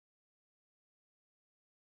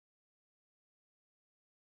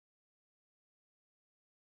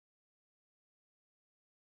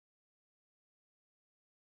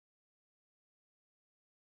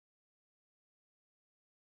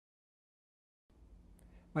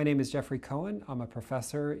My name is Geoffrey Cohen. I'm a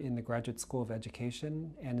professor in the Graduate School of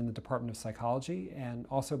Education and in the Department of Psychology, and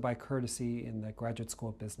also by courtesy in the Graduate School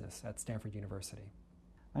of Business at Stanford University.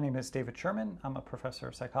 My name is David Sherman. I'm a professor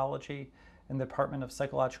of psychology in the Department of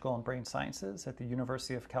Psychological and Brain Sciences at the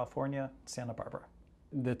University of California, Santa Barbara.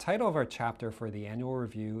 The title of our chapter for the annual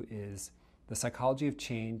review is The Psychology of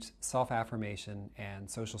Change, Self-Affirmation, and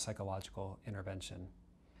Social Psychological Intervention.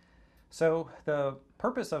 So the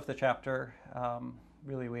purpose of the chapter,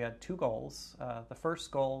 really we had two goals. The first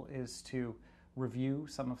goal is to review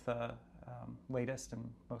some of the latest and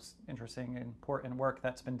most interesting and important work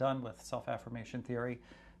that's been done with self-affirmation theory,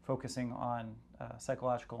 focusing on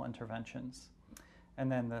psychological interventions.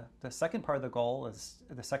 And then the second part of the goal is,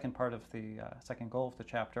 the second part of the second goal of the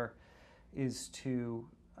chapter is to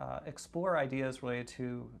explore ideas related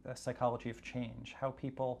to the psychology of change, how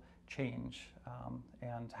people change,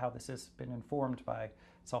 and how this has been informed by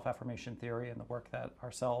self-affirmation theory and the work that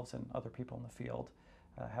ourselves and other people in the field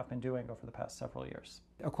have been doing over the past several years.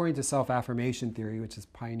 According to self-affirmation theory, which is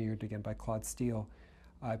pioneered again by Claude Steele,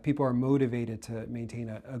 people are motivated to maintain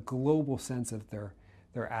a global sense of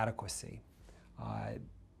their adequacy,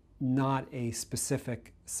 not a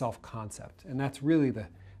specific self-concept. And that's really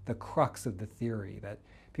the crux of the theory, that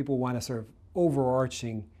people want a sort of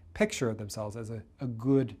overarching picture of themselves as a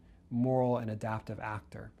good, moral, and adaptive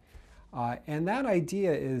actor. And that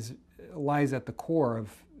idea lies at the core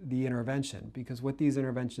of the intervention, because what these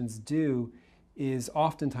interventions do is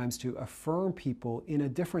oftentimes to affirm people in a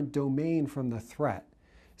different domain from the threat.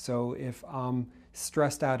 So if I'm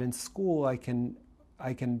stressed out in school, I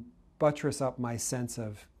can buttress up my sense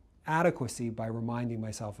of adequacy by reminding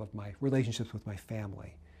myself of my relationships with my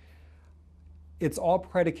family. It's all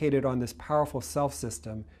predicated on this powerful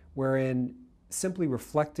self-system wherein simply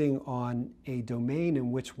reflecting on a domain in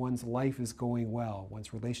which one's life is going well,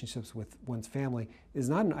 one's relationships with one's family, is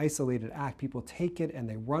not an isolated act. People take it and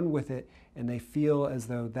they run with it, and they feel as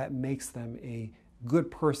though that makes them a good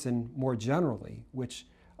person more generally, which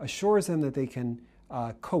assures them that they can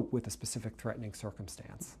cope with a specific threatening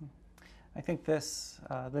circumstance. I think this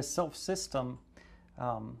self-system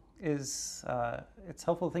it's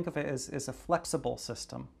helpful to think of it as a flexible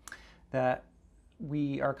system, that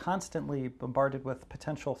we are constantly bombarded with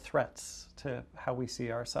potential threats to how we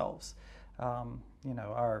see ourselves.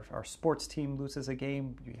 Our sports team loses a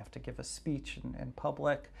game, you have to give a speech in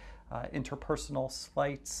public, interpersonal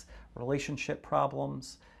slights, relationship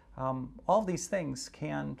problems. All these things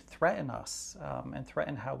can threaten us and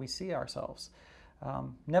threaten how we see ourselves.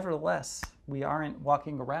 Nevertheless, we aren't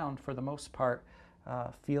walking around for the most part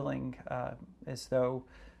feeling as though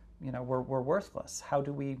we're worthless. How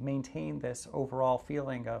do we maintain this overall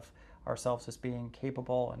feeling of ourselves as being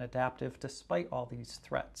capable and adaptive despite all these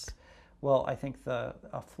threats? Well, I think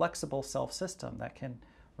a flexible self-system that can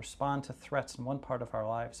respond to threats in one part of our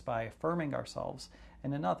lives by affirming ourselves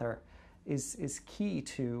in another is key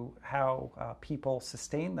to how people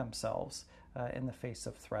sustain themselves in the face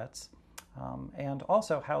of threats, and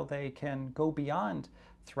also how they can go beyond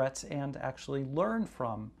threats and actually learn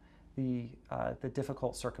from the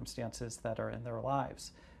difficult circumstances that are in their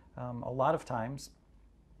lives. A lot of times,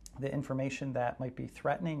 the information that might be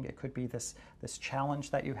threatening, it could be this challenge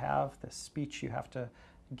that you have, this speech you have to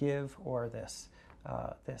give, or this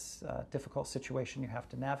difficult situation you have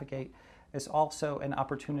to navigate, is also an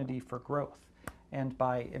opportunity for growth. And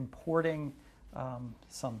by importing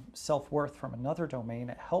some self-worth from another domain,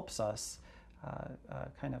 it helps us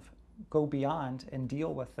kind of go beyond and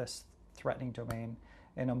deal with this threatening domain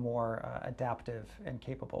in a more adaptive and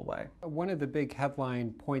capable way. One of the big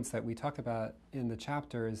headline points that we talk about in the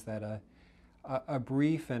chapter is that a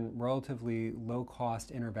brief and relatively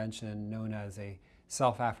low-cost intervention known as a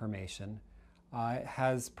self-affirmation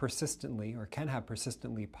has persistently, or can have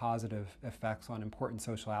persistently, positive effects on important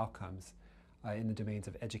social outcomes in the domains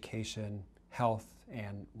of education, health,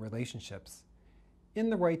 and relationships in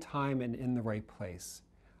the right time and in the right place.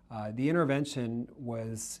 The intervention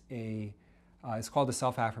was it's called a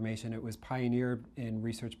self-affirmation. It was pioneered in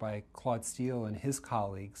research by Claude Steele and his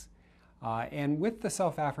colleagues. And with the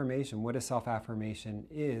self-affirmation, what a self-affirmation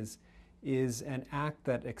is an act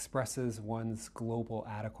that expresses one's global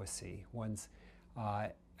adequacy, one's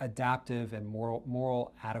adaptive and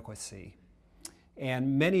moral adequacy.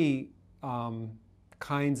 And many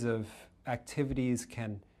kinds of activities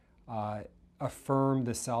can affirm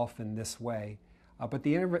the self in this way. But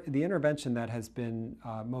the intervention that has been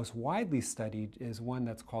most widely studied is one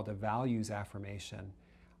that's called a values affirmation.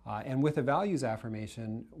 And with a values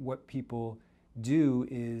affirmation, what people do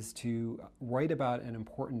is to write about an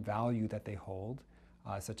important value that they hold,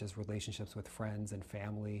 such as relationships with friends and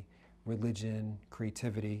family, religion,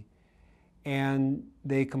 creativity. And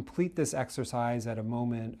they complete this exercise at a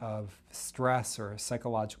moment of stress or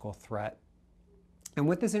psychological threat. And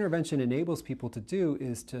what this intervention enables people to do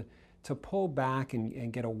is to pull back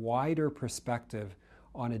and get a wider perspective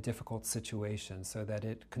on a difficult situation so that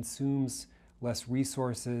it consumes less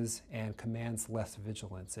resources and commands less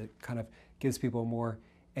vigilance. It kind of gives people a more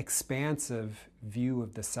expansive view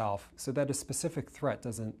of the self so that a specific threat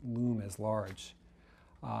doesn't loom as large.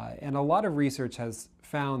 And a lot of research has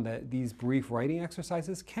found that these brief writing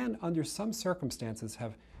exercises can, under some circumstances,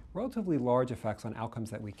 have relatively large effects on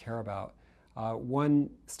outcomes that we care about. One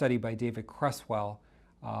study by David Sherman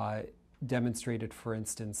demonstrated, for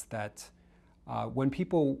instance, that when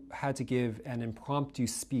people had to give an impromptu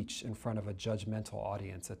speech in front of a judgmental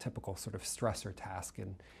audience, a typical sort of stressor task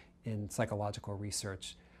in psychological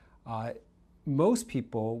research, most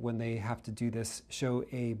people, when they have to do this, show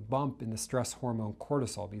a bump in the stress hormone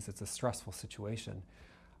cortisol because it's a stressful situation.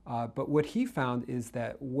 But what he found is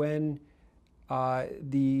that when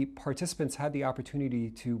the participants had the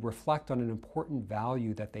opportunity to reflect on an important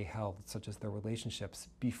value that they held, such as their relationships,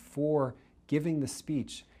 before giving the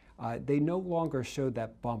speech, they no longer showed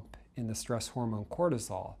that bump in the stress hormone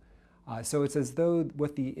cortisol. So it's as though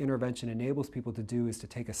what the intervention enables people to do is to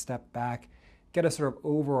take a step back, get a sort of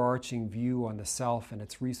overarching view on the self and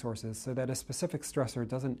its resources so that a specific stressor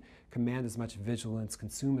doesn't command as much vigilance,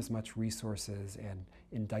 consume as much resources, and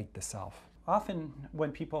indict the self. Often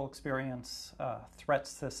when people experience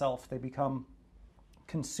threats to the self, they become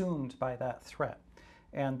consumed by that threat.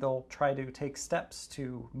 And they'll try to take steps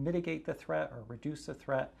to mitigate the threat or reduce the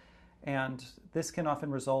threat. And this can often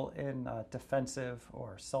result in defensive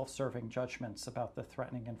or self-serving judgments about the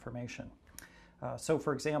threatening information. So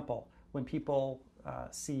for example, when people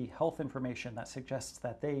see health information that suggests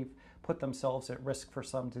that they've put themselves at risk for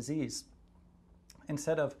some disease,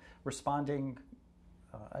 instead of responding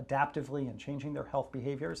adaptively and changing their health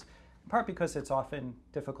behaviors, in part because it's often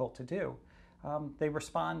difficult to do, they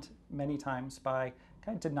respond many times by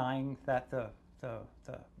kind of denying that the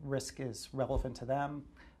risk is relevant to them,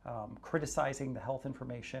 criticizing the health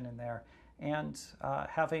information in there, and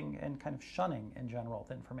having and kind of shunning in general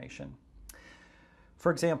the information.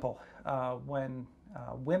 For example, when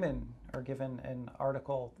women are given an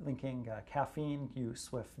article linking caffeine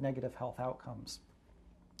use with negative health outcomes,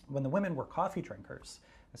 when the women were coffee drinkers,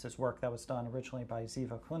 this is work that was done originally by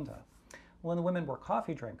Ziva Kunda, when the women were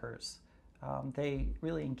coffee drinkers, they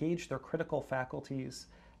really engaged their critical faculties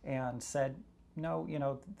and said, no,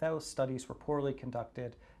 those studies were poorly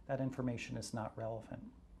conducted, that information is not relevant.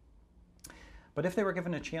 But if they were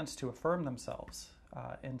given a chance to affirm themselves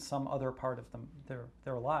in some other part of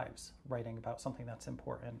their lives, writing about something that's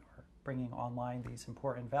important or bringing online these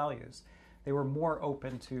important values, they were more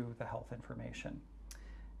open to the health information.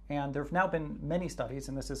 And there have now been many studies,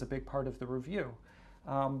 and this is a big part of the review,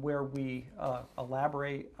 where we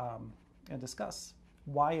elaborate and discuss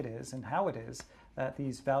why it is and how it is that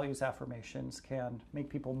these values affirmations can make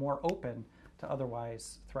people more open to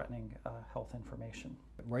otherwise threatening health information.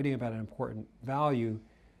 Writing about an important value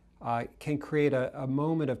can create a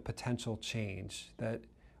moment of potential change that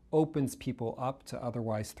opens people up to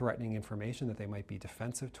otherwise threatening information that they might be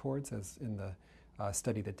defensive towards, as in the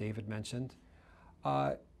study that David mentioned,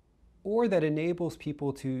 or that enables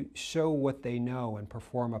people to show what they know and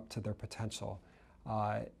perform up to their potential.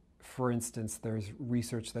 For instance, there's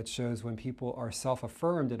research that shows when people are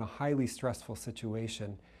self-affirmed in a highly stressful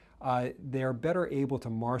situation, they are better able to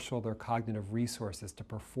marshal their cognitive resources to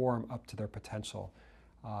perform up to their potential.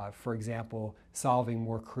 For example, solving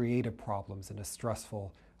more creative problems in a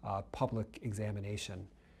stressful public examination.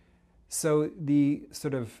 So the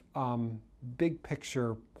sort of big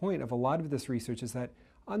picture point of a lot of this research is that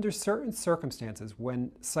under certain circumstances,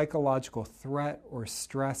 when psychological threat or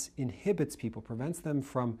stress inhibits people, prevents them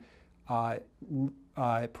from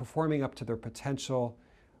performing up to their potential,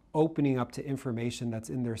 opening up to information that's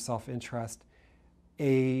in their self-interest,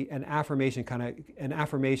 an affirmation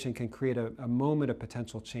can create a moment of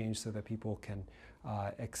potential change so that people can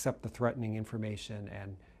accept the threatening information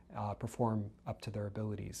and perform up to their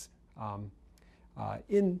abilities.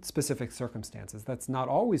 In specific circumstances. That's not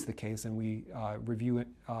always the case, and we review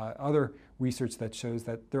other research that shows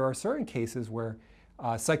that there are certain cases where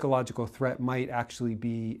psychological threat might actually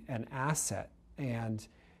be an asset, and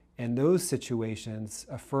in those situations,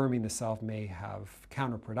 affirming the self may have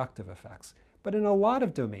counterproductive effects. But in a lot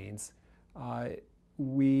of domains, our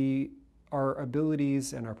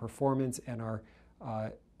abilities and our performance and our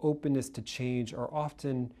openness to change are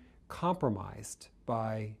often compromised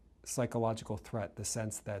by psychological threat, the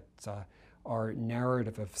sense that our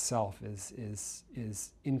narrative of self is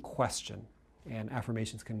in question, and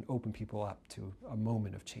affirmations can open people up to a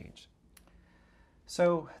moment of change.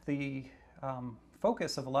 So the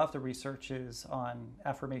focus of a lot of the research is on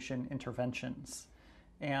affirmation interventions.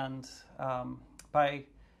 And by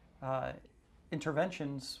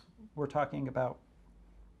interventions, we're talking about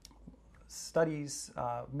studies,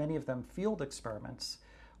 many of them field experiments,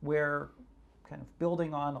 where kind of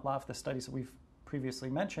building on a lot of the studies that we've previously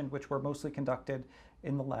mentioned, which were mostly conducted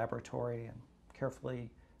in the laboratory and carefully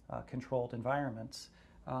controlled environments,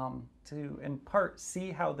 to in part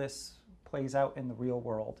see how this plays out in the real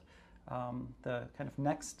world. The kind of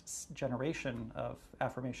next generation of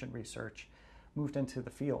affirmation research moved into the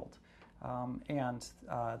field. And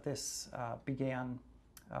this began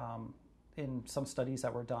in some studies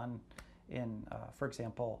that were done in, for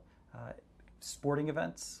example, sporting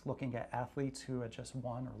events, looking at athletes who had just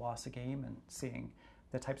won or lost a game and seeing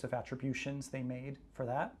the types of attributions they made for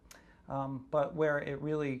that. But where it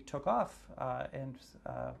really took off and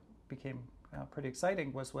became pretty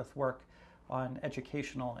exciting was with work on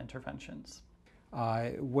educational interventions.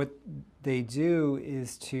 What they do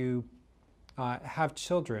is to have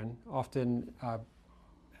children, often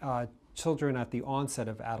children at the onset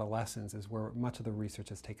of adolescence is where much of the research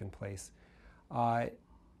has taken place,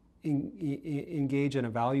 engage in a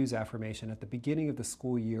values affirmation at the beginning of the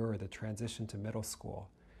school year or the transition to middle school.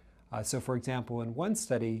 So for example, in one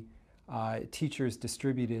study, teachers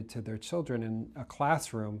distributed to their children in a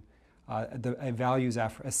classroom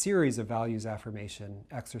a series of values affirmation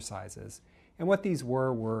exercises. And what these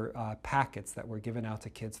were packets that were given out to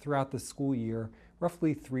kids throughout the school year,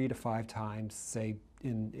 roughly 3 to 5 times, say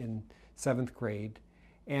in 7th grade.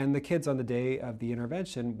 And the kids on the day of the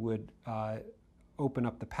intervention would open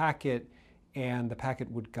up the packet, and the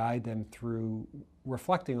packet would guide them through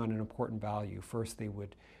reflecting on an important value. First, they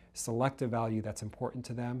would select a value that's important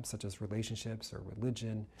to them, such as relationships or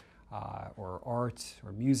religion, or art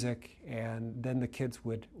or music, and then the kids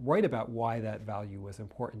would write about why that value was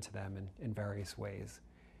important to them in various ways.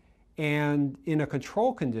 And in a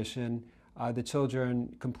control condition, the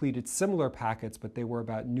children completed similar packets, but they were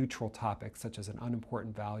about neutral topics, such as an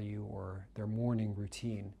unimportant value or their morning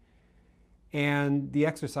routine. And the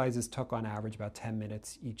exercises took on average about 10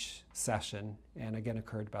 minutes each session, and again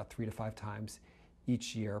occurred about 3 to 5 times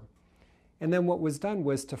each year. And then what was done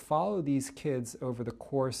was to follow these kids over the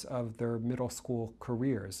course of their middle school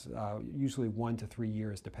careers, usually 1 to 3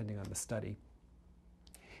 years, depending on the study.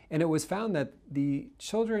 And it was found that the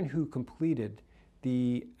children who completed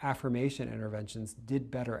the affirmation interventions did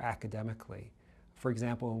better academically. For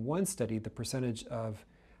example, in one study, the percentage of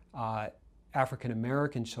African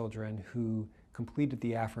American children who completed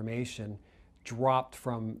the affirmation dropped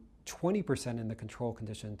from 20% in the control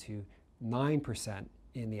condition to 9%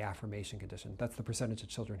 in the affirmation condition. That's the percentage of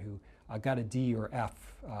children who got a D or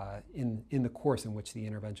F in the course in which the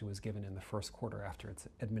intervention was given in the first quarter after its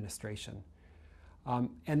administration.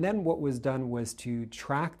 And then what was done was to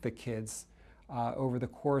track the kids over the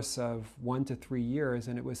course of 1 to 3 years,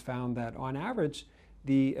 and it was found that on average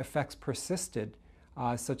the effects persisted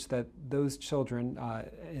such that those children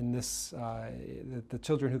the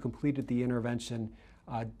children who completed the intervention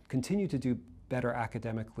continued to do better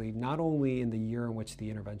academically, not only in the year in which the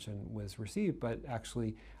intervention was received, but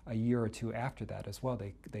actually a year or 2 after that as well.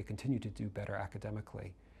 They continue to do better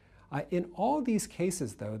academically. In all these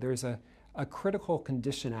cases, though, there's a critical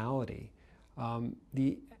conditionality.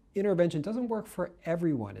 The intervention doesn't work for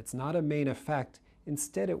everyone. It's not a main effect.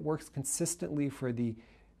 Instead, it works consistently for the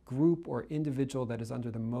group or individual that is under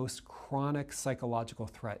the most chronic psychological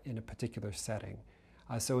threat in a particular setting.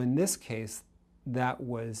 So in this case, that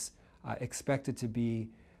was expected to be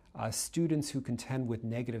students who contend with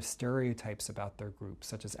negative stereotypes about their group,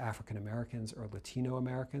 such as African Americans or Latino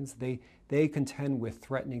Americans. They contend with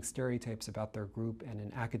threatening stereotypes about their group, and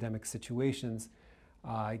in academic situations,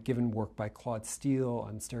 given work by Claude Steele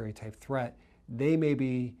on stereotype threat, they may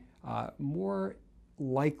be more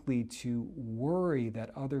likely to worry that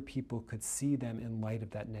other people could see them in light of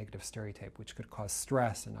that negative stereotype, which could cause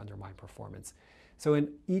stress and undermine performance. So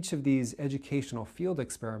in each of these educational field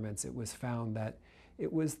experiments, it was found that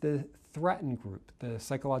it was the threatened group, the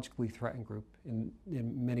psychologically threatened group, in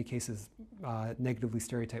many cases negatively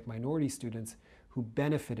stereotyped minority students, who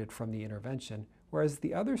benefited from the intervention, whereas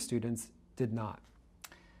the other students did not.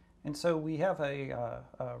 And so we have a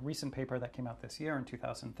recent paper that came out this year in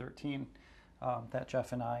 2013 that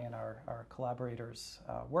Jeff and I and our collaborators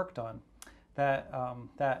worked on,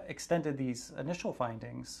 that extended these initial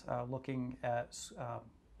findings, looking at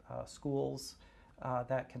schools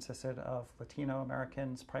that consisted of Latino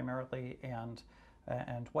Americans primarily and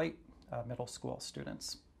white middle school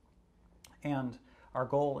students. And our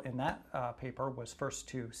goal in that paper was first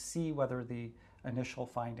to see whether the initial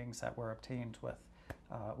findings that were obtained with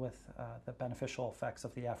the beneficial effects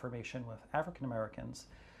of the affirmation with African Americans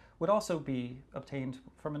would also be obtained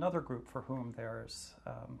from another group for whom there's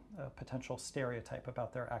a potential stereotype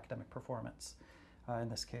about their academic performance, in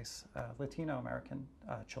this case, Latino American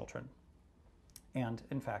children. And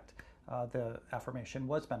in fact, the affirmation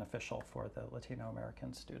was beneficial for the Latino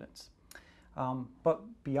American students. But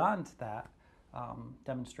beyond that,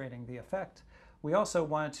 demonstrating the effect, we also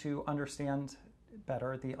wanted to understand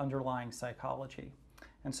better the underlying psychology.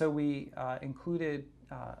 And so we included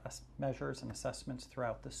measures and assessments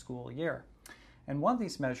throughout the school year. And one of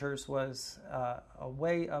these measures was a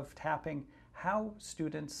way of tapping how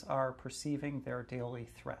students are perceiving their daily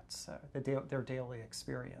threats, their daily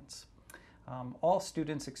experience. All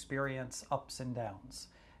students experience ups and downs.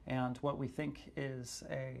 And what we think is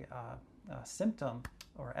a symptom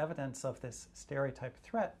or evidence of this stereotype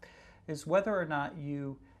threat is whether or not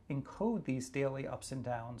you encode these daily ups and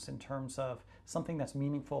downs in terms of something that's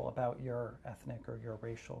meaningful about your ethnic or your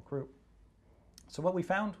racial group. So what we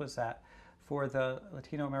found was that for the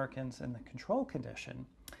Latino Americans in the control condition,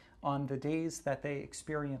 on the days that they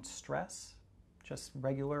experienced stress, just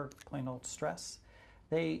regular plain old stress,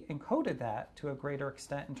 they encoded that to a greater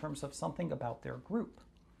extent in terms of something about their group.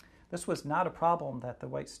 This was not a problem that the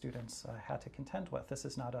white students had to contend with. This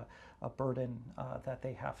is not a burden that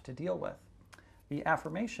they have to deal with. The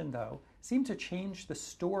affirmation, though, seemed to change the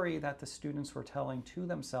story that the students were telling to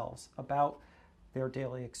themselves about their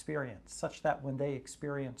daily experience, such that when they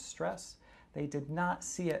experienced stress, they did not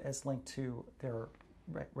see it as linked to their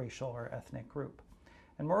racial or ethnic group.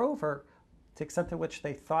 And moreover, to the extent to which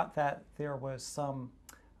they thought that there was some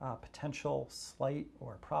potential slight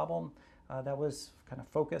or problem that was kind of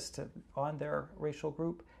focused on their racial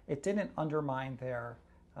group, it didn't undermine their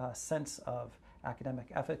sense of academic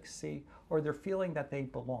efficacy or their feeling that they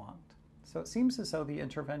belonged. So it seems as though the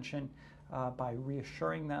intervention, by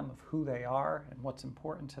reassuring them of who they are and what's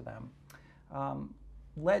important to them,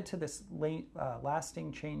 led to this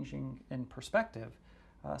lasting changing in perspective,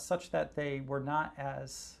 such that they were not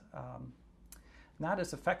as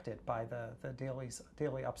affected by the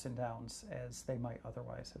daily ups and downs as they might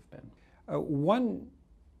otherwise have been. One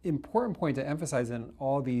important point to emphasize in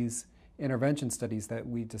all these intervention studies that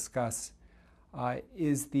we discuss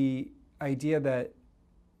is the idea that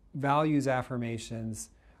values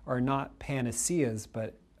affirmations are not panaceas,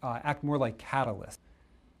 but act more like catalysts.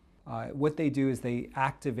 What they do is they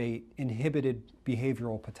activate inhibited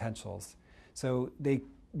behavioral potentials. So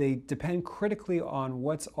they depend critically on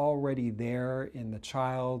what's already there in the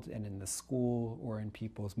child and in the school or in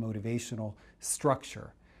people's motivational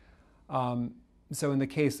structure. So in the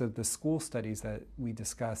case of the school studies that we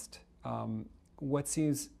discussed, what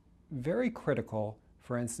seems very critical,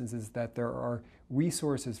 for instance, is that there are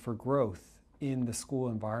resources for growth in the school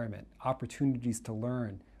environment, opportunities to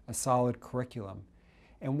learn, a solid curriculum.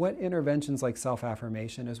 And what interventions like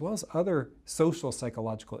self-affirmation, as well as other social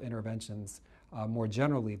psychological interventions more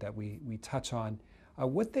generally that we touch on,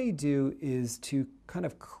 what they do is to kind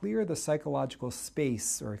of clear the psychological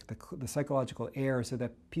space or the psychological air so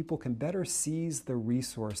that people can better seize the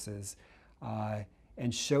resources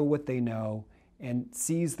and show what they know and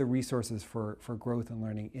seize the resources for growth and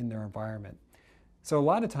learning in their environment. So a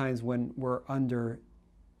lot of times when we're under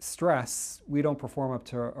stress, we don't perform up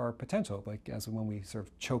to our potential, like as when we sort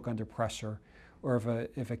of choke under pressure, or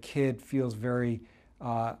if a kid feels very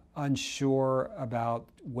unsure about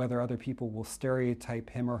whether other people will stereotype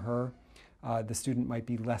him or her, the student might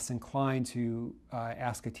be less inclined to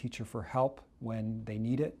ask a teacher for help when they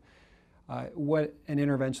need it. What an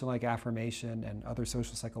intervention like affirmation and other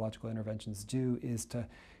social psychological interventions do is to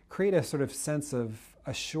create a sort of sense of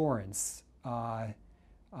assurance, a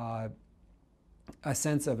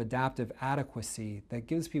sense of adaptive adequacy that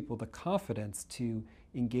gives people the confidence to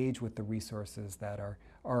engage with the resources that are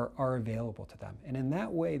available to them. And in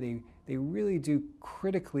that way, they really do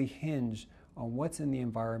critically hinge on what's in the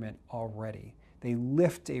environment already. They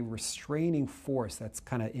lift a restraining force that's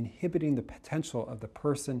kind of inhibiting the potential of the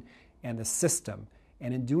person and the system,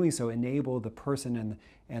 and in doing so enable the person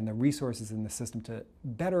and the resources in the system to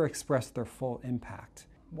better express their full impact.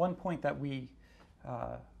 One point that we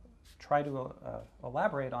try to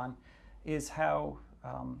elaborate on is how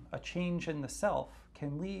a change in the self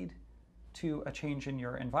can lead to a change in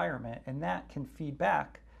your environment, and that can feed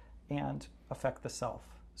back and affect the self.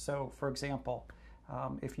 So, for example,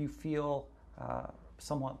 if you feel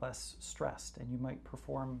somewhat less stressed and you might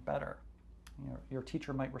perform better, your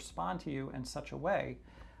teacher might respond to you in such a way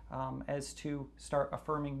as to start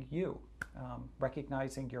affirming you,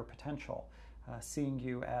 recognizing your potential, seeing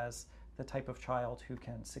you as the type of child who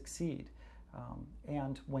can succeed.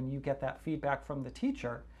 And when you get that feedback from the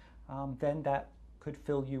teacher, then that could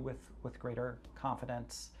fill you with greater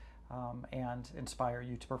confidence and inspire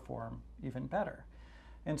you to perform even better.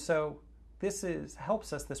 And so this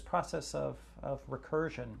helps us, this process of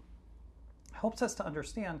recursion, helps us to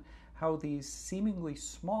understand how these seemingly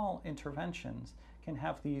small interventions can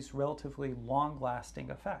have these relatively long-lasting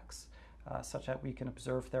effects, such that we can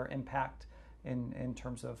observe their impact in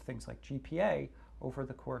terms of things like GPA over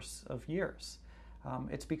the course of years.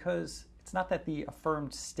 It's because it's not that the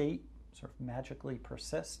affirmed state sort of magically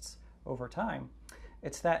persists over time,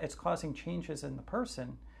 it's that it's causing changes in the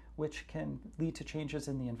person, which can lead to changes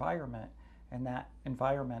in the environment, and that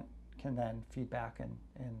environment can then feed back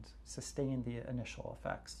and sustain the initial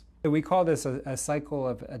effects. We call this a cycle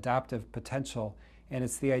of adaptive potential, and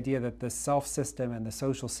it's the idea that the self system and the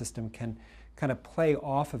social system can kind of play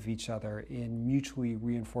off of each other in mutually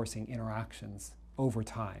reinforcing interactions over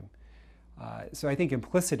time. So I think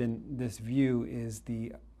implicit in this view is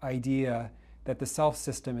the idea that the self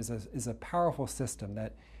system is a powerful system,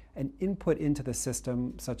 that an input into the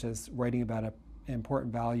system, such as writing about an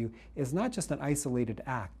important value, is not just an isolated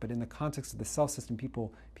act, but in the context of the self system,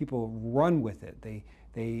 people run with it.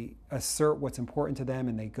 They assert what's important to them,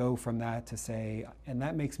 and they go from that to say, and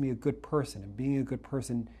that makes me a good person, and being a good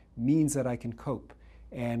person means that I can cope,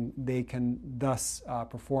 and they can thus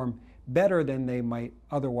perform better than they might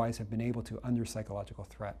otherwise have been able to under psychological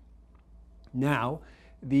threat. Now,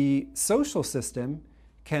 the social system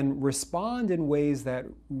can respond in ways that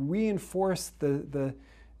reinforce the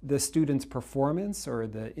student's performance or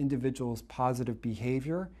the individual's positive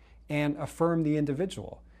behavior and affirm the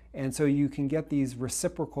individual. And so you can get these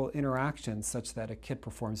reciprocal interactions such that a kid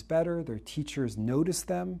performs better, their teachers notice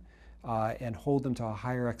them and hold them to a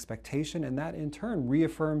higher expectation, and that in turn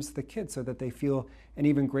reaffirms the kid so that they feel an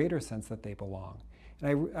even greater sense that they belong.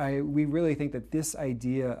 And we really think that this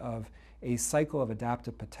idea of a cycle of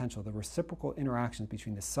adaptive potential, the reciprocal interactions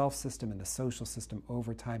between the self system and the social system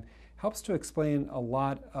over time, helps to explain a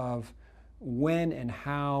lot of when and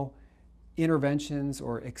how interventions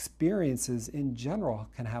or experiences in general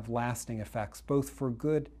can have lasting effects, both for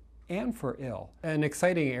good and for ill. An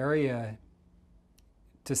exciting area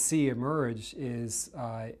to see emerge is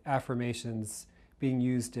affirmations being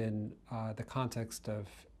used in the context of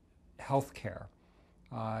healthcare.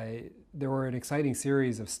 There were an exciting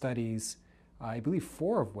series of studies, I believe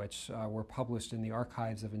 4 of which were published in the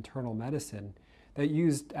archives of internal medicine, that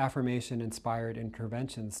used affirmation-inspired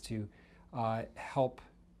interventions to help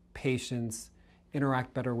patients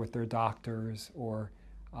interact better with their doctors, or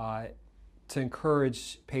to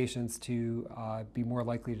encourage patients to be more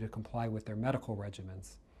likely to comply with their medical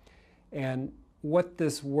regimens. And what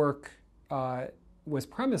this work was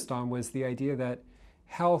premised on was the idea that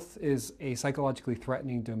health is a psychologically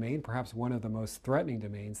threatening domain, perhaps one of the most threatening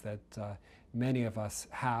domains that many of us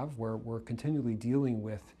have, where we're continually dealing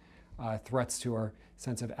with threats to our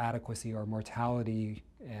sense of adequacy. Our mortality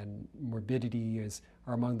and morbidity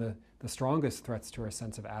are among the strongest threats to our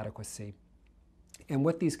sense of adequacy. And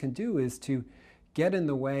what these can do is to get in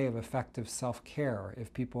the way of effective self-care.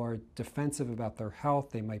 If people are defensive about their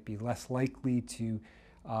health, they might be less likely to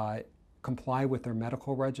comply with their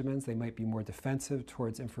medical regimens. They might be more defensive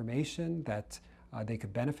towards information that they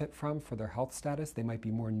could benefit from for their health status. They might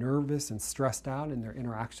be more nervous and stressed out in their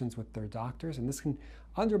interactions with their doctors, and this can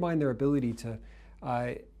undermine their ability to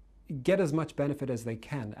get as much benefit as they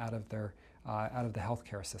can out of the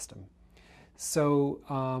healthcare system. So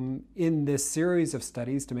in this series of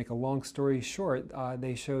studies, to make a long story short,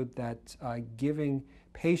 they showed that giving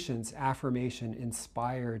patients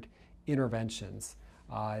affirmation-inspired interventions,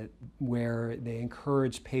 where they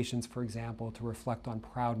encourage patients, for example, to reflect on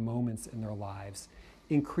proud moments in their lives,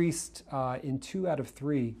 increased in 2 out of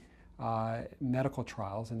 3 medical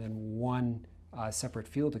trials, and then 1 separate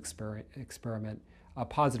field experiment,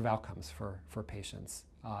 positive outcomes for patients.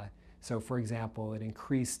 So for example, it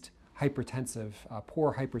increased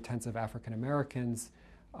poor hypertensive African Americans'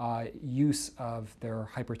 use of their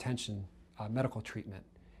hypertension medical treatment.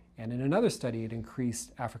 And in another study, it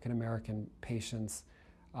increased African American patients'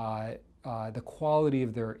 the quality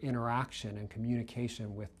of their interaction and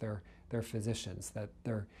communication with their physicians.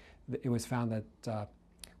 It was found that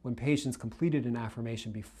when patients completed an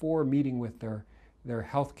affirmation before meeting with their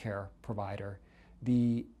healthcare provider,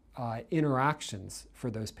 the interactions for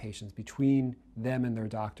those patients between them and their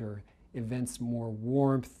doctor evinced more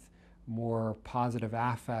warmth, more positive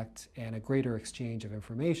affect, and a greater exchange of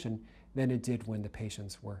information than it did when the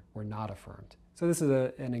patients were not affirmed. So this is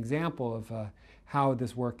an example of how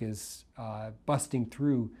this work is busting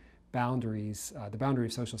through boundaries, the boundary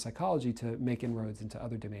of social psychology, to make inroads into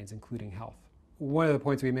other domains, including health. One of the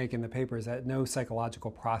points we make in the paper is that no psychological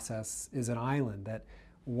process is an island, that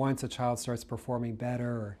once a child starts performing better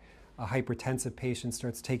or a hypertensive patient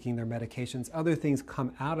starts taking their medications, other things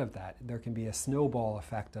come out of that. There can be a snowball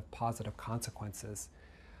effect of positive consequences.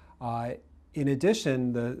 In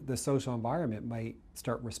addition, the social environment might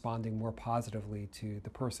start responding more positively to the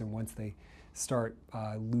person once they start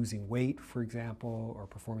losing weight, for example, or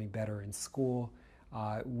performing better in school,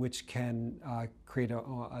 which can create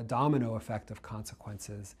a domino effect of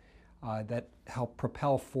consequences that help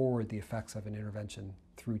propel forward the effects of an intervention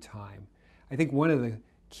through time. I think one of the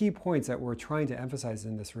key points that we're trying to emphasize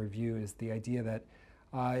in this review is the idea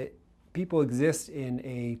that people exist in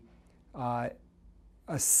a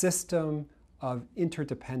system of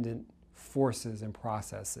interdependent forces and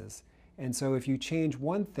processes. And so if you change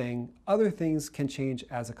one thing, other things can change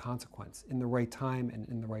as a consequence in the right time and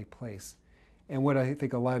in the right place. And what I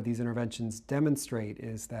think a lot of these interventions demonstrate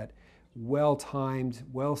is that well-timed,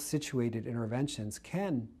 well-situated interventions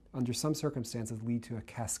can, under some circumstances, lead to a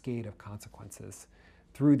cascade of consequences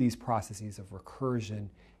through these processes of recursion,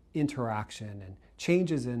 interaction, and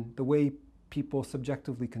changes in the way people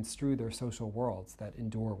subjectively construe their social worlds that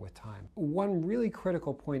endure with time. One really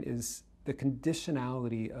critical point is the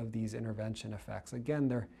conditionality of these intervention effects. Again,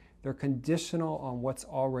 they're conditional on what's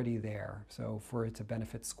already there. So for it to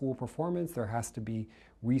benefit school performance, there has to be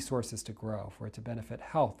resources to grow. For it to benefit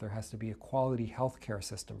health, there has to be a quality healthcare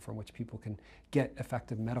system from which people can get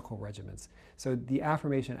effective medical regimens. So the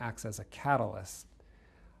affirmation acts as a catalyst.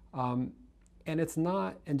 And it's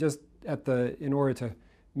not, and just in order to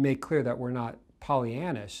make clear that we're not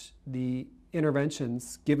Pollyannish, the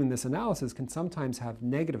interventions, given this analysis, can sometimes have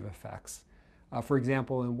negative effects. For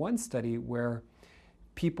example, in one study where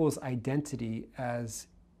people's identity as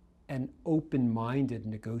an open-minded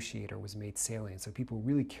negotiator was made salient, so people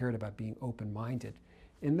really cared about being open-minded.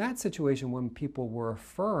 In that situation, when people were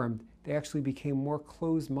affirmed, they actually became more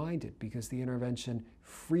closed-minded because the intervention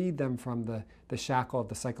freed them from the shackle of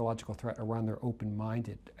the psychological threat around their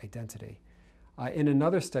open-minded identity. In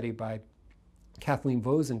another study by Kathleen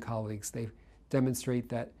Vose and colleagues, they demonstrate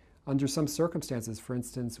that under some circumstances, for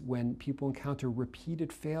instance, when people encounter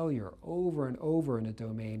repeated failure over and over in a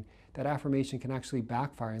domain, that affirmation can actually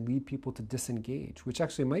backfire and lead people to disengage, which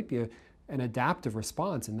actually might be an adaptive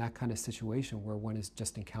response in that kind of situation where one is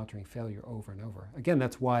just encountering failure over and over. Again,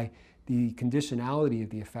 that's why the conditionality of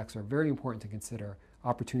the effects are very important to consider.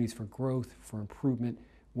 Opportunities for growth, for improvement.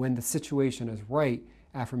 When the situation is right,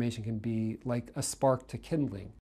 affirmation can be like a spark to kindling.